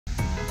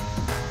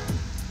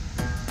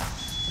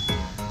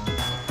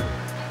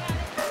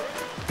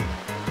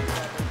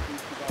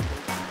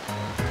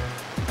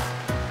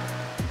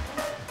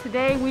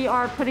Today we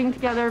are putting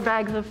together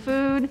bags of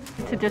food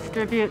to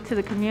distribute to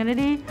the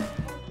community.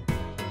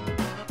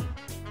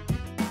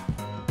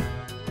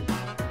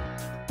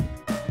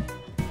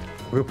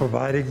 We're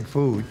providing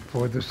food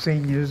for the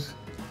seniors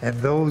and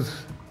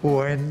those who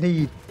are in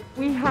need.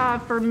 We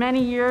have for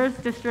many years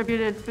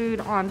distributed food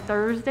on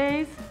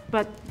Thursdays,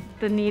 but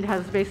the need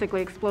has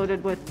basically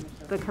exploded with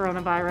the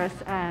coronavirus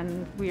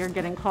and we are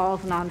getting calls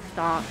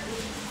nonstop.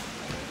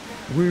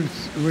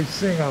 We're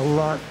seeing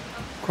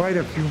quite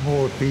a few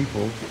more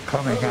people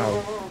coming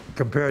out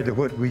compared to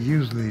what we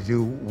usually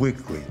do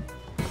weekly.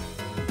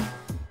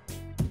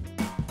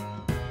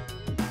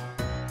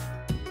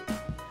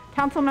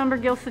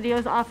 Councilmember Gil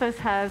Cedillo's office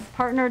has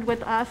partnered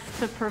with us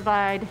to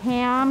provide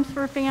hams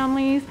for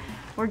families.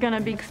 We're going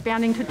to be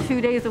expanding to 2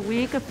 days a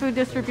week of food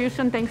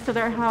distribution thanks to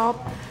their help,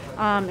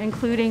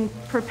 including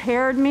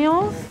prepared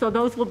meals. So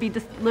those will be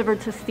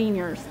delivered to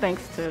seniors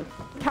thanks to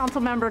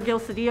Councilmember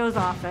Gil Cedillo's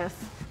office.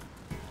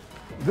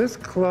 This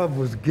club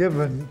was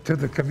given to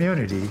the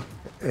community.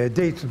 It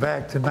dates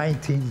back to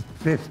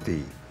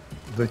 1950.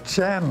 The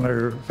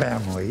Chandler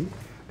family,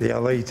 the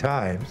LA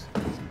Times,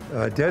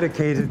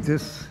 dedicated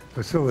this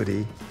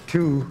facility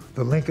to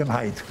the Lincoln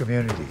Heights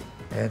community.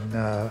 And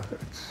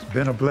it's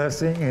been a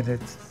blessing, and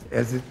it's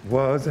as it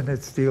was and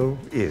it still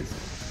is.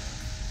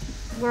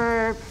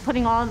 We're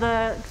putting all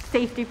the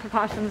safety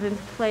precautions in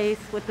place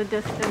with the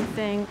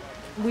distancing.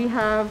 We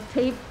have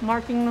tape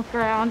marking the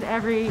ground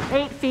every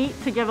 8 feet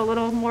to give a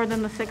little more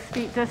than the 6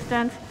 feet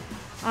distance.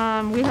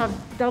 We have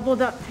doubled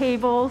up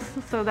tables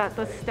so that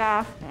the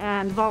staff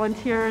and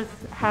volunteers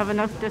have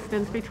enough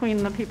distance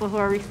between the people who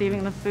are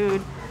receiving the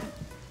food.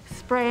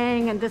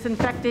 Spraying and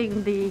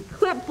disinfecting the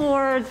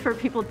clipboards for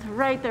people to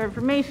write their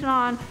information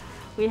on.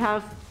 We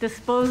have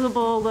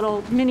disposable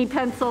little mini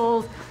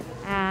pencils,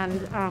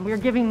 and we're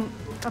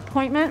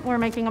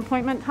making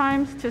appointment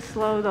times to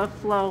slow the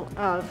flow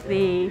of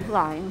the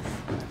lines.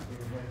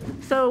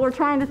 So we're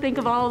trying to think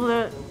of all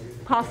the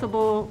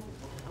possible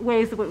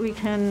ways that we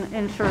can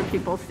ensure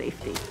people's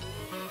safety.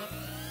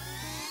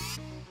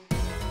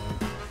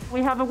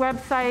 We have a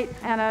website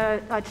and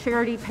a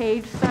charity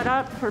page set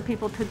up for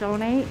people to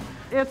donate.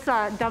 It's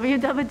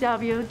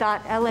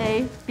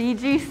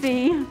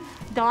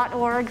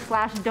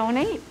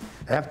www.labgc.org/donate.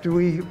 After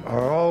we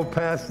are all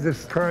past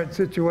this current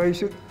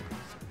situation,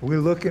 we're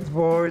looking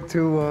forward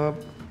to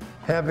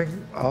having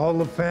all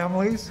the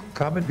families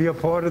come and be a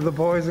part of the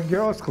Boys and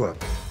Girls Club.